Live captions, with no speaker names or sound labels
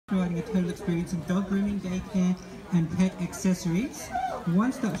providing a total experience in dog grooming, daycare and pet accessories.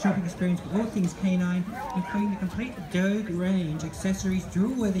 One-stop shopping experience for all things canine, including the complete dog range, accessories,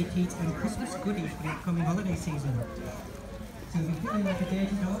 drool-worthy treats and Christmas goodies for the upcoming holiday season. So if you're feeling like a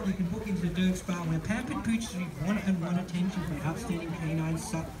dirty dog, you can book into the Dog Spa where pampered pooches receive one-on-one attention from outstanding canine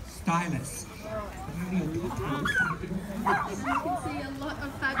stylists. You can see a lot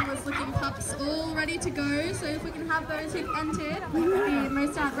of fabulous looking pups all ready to go, so if we can have those who've entered the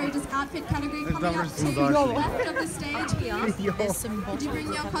most outrageous outfit category coming up to the left of the stage here. Did you bring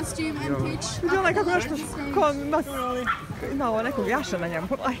your costume and pitch Joo, up aika the joskus stage? no, ne kun jasena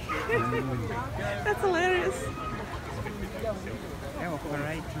jämpulai. That's hilarious. Yeah,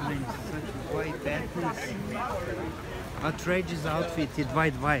 operate in such white badness. Outrageous outfitted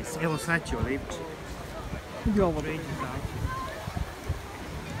white vice. Evo sad ću lipći. Outrageous outfit.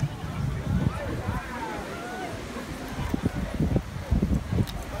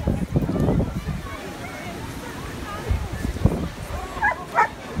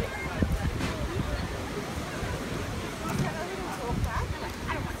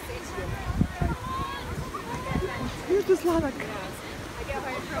 Nyt on sladak.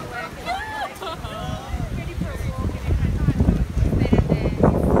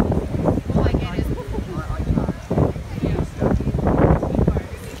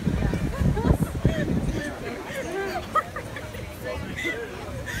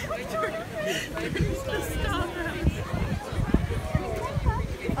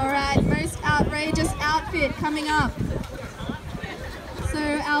 Alright, most outrageous outfit coming up. So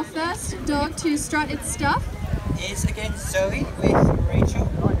our first dog to strut its stuff Is again Zoe with Rachel.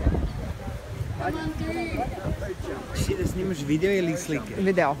 come on through. Si da snimaš video ili slike?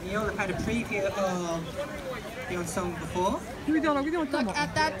 Video. We all have had a preview of the ensemble before. Video Look tamo.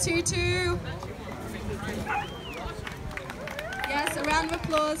 at that tutu. Yes, a round of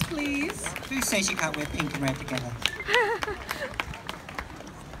applause please. Who says you can't wear pink and red together?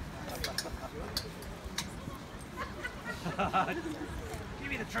 Give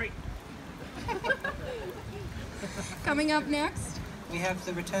me the treat. Coming up next, We have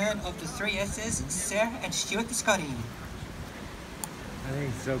the return of the three S's, Sarah and Stuart the Scotty. I think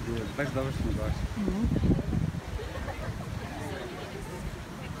it's so good. Baš dobro smo došli.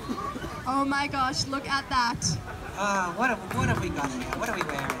 oh my gosh, look at that. What have we got here? What are we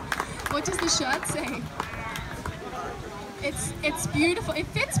wearing? What does the shirt say? It's beautiful. It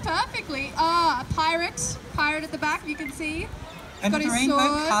fits perfectly. A pirate at the back. You can see. And Got the his rainbow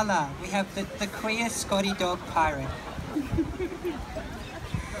sword. colour, we have the queer Scotty dog pirate.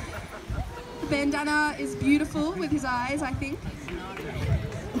 Bandana is beautiful with his eyes, I think.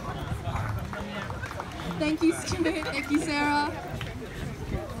 Thank you, Stuart. Thank you, Sarah.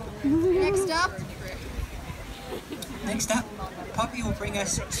 Next up, Poppy will bring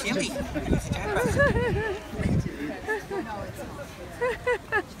us chili with Jack Russell.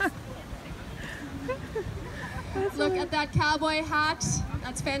 Look at that cowboy hat.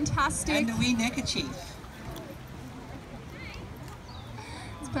 That's fantastic. And the wee neckerchief.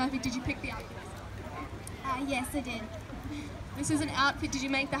 It's perfect. Did you pick the outfit? Yes, I did. This is an outfit. Did you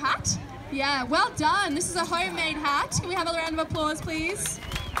make the hat? Yeah, well done. This is a homemade hat. Can we have a round of applause, please?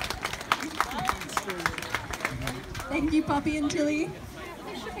 Thank you, Poppy and Tilly.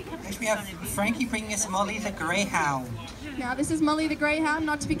 Next we have Frankie bringing us Molly the Greyhound. Now, this is Molly the Greyhound,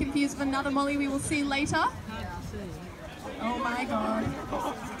 not to be confused with another Molly we will see later. Oh my god.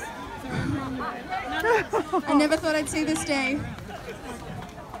 I never thought I'd see this day.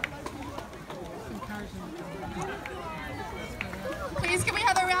 Please, can we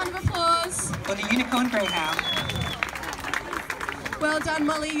have a round of applause? For the Unicorn Greyhound. Well done,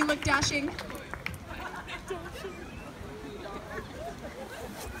 Molly. You look dashing.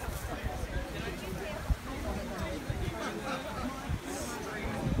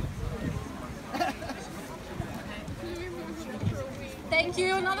 Thank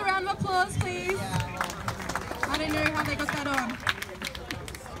you. Another round of applause, please. I don't know how they got that on.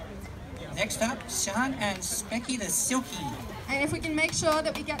 Next up, Sean and Specky the Silky. And if we can make sure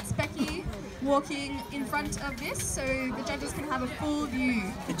that we get Specky walking in front of this so the judges can have a full view.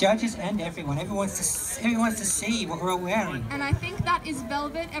 The judges and everyone wants to see what we're all wearing. And I think that is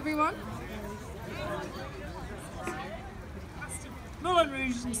velvet, everyone. Moulin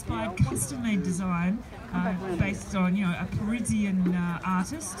Rouge inspired custom-made design based on, a Parisian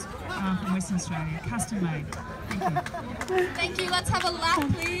artist from Western Australia. Custom-made. Thank you. Thank you. Let's have a lap,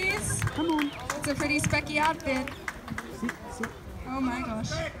 please. Come on. It's a pretty specky outfit. Oh my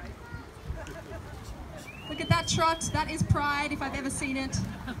gosh. Look at that trot. That is pride if I've ever seen it.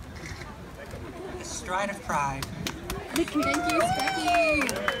 The stride of pride. Thank you,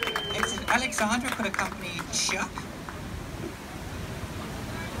 Specky. Alexandra could accompany Chuck.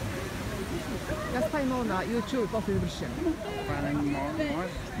 Ja stavim ovo na YouTube, poslije izvršim. Pa ne možeš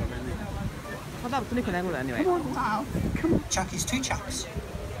to meni. Pa dobro, to niko ne gleda anyway. Wow. Chuck is 2 Chucks.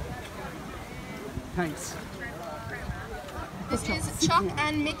 Thanks. This is Chuck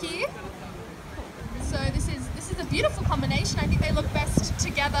and Mickey. So this is a beautiful combination. I think they look best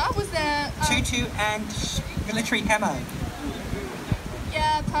together. Was there Tutu and military camo.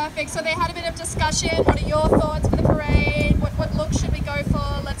 Yeah, perfect. So they had a bit of discussion. What are your thoughts for the parade? What look should we go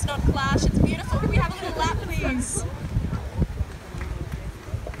for? Let's not clash. It's beautiful. Can we have a little lap, please?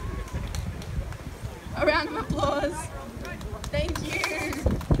 A round of applause. Thank you.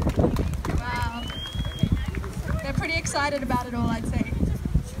 Wow. They're pretty excited about it all, I'd say.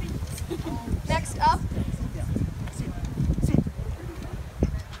 Next up.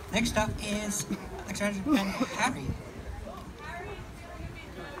 Next up is Alexandra and Harry.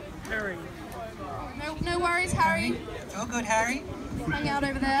 No worries, Harry. Oh, good, Harry. Hung out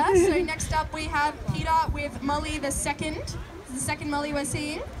over there. So next up we have Peter with Molly the second. This is the second Molly we're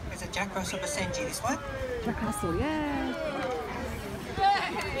seeing. Is it Jack Russell Basenji, this one? Jack Russell, yeah.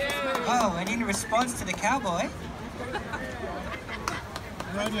 Oh, and in response to the cowboy,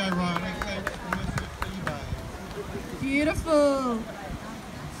 Radio Ryan, eBay. Beautiful.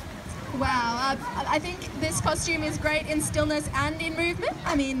 Wow, I think this costume is great in stillness and in movement.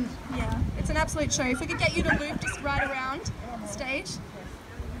 I mean, yeah, it's an absolute show. If we could get you to loop just right around the stage.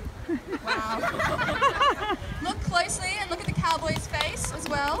 Wow. Look closely and look at the cowboy's face as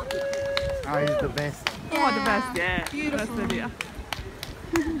well. Oh, he's the best. Yeah, Oh, the best, yeah. beautiful. Best idea.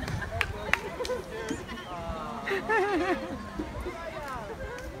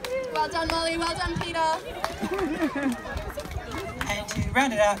 Well done, Molly. Well done, Peter. and to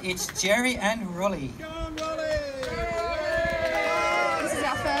round it out, it's Jerry and Rolly. This is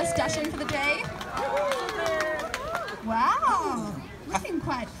our first dash-in for the day. Wow, looking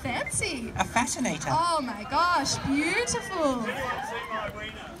quite fancy. A fascinator. Oh my gosh, beautiful.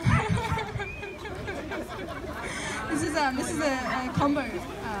 This is a combo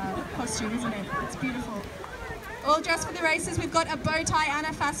costume, isn't it? It's beautiful. All dressed for the races. We've got a bow tie and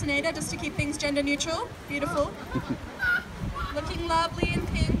a fascinator just to keep things gender neutral. Beautiful. Looking lovely in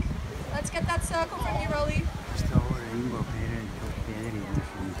pink. Let's get that circle from you, Rolly.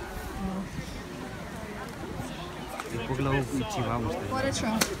 What a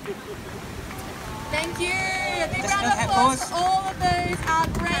trip. Thank you. A big round of applause for all of those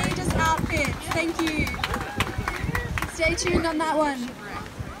outrageous outfits. Thank you. Stay tuned on that one.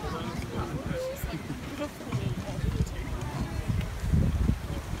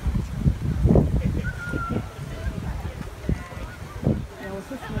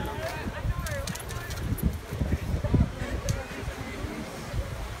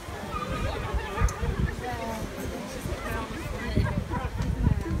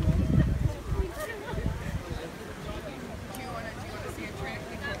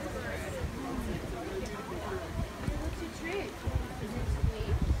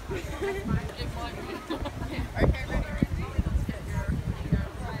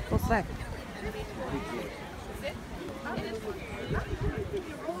 To sve.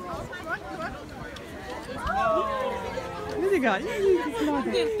 Vidi ga,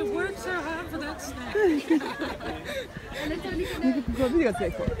 The words are hard for that snack. vidi ga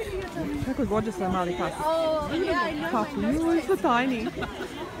Cveko. Kako je gorgeous ovaj mali pas. Kako, joj, so tiny.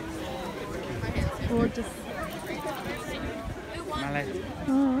 Gorgeous. Malet.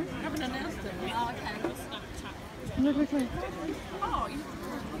 Haven't announced it. Oh, okay. We'll Snapchat. Look, look, look. Oh,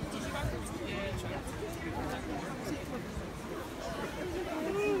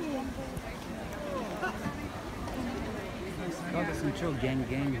 Kao da sam čuo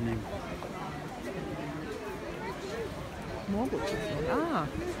gang nego. Moguće. A.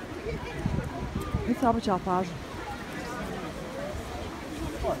 Već se obraćala pažnju.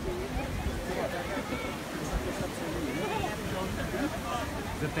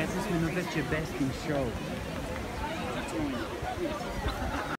 Za 15 minuta će best in show.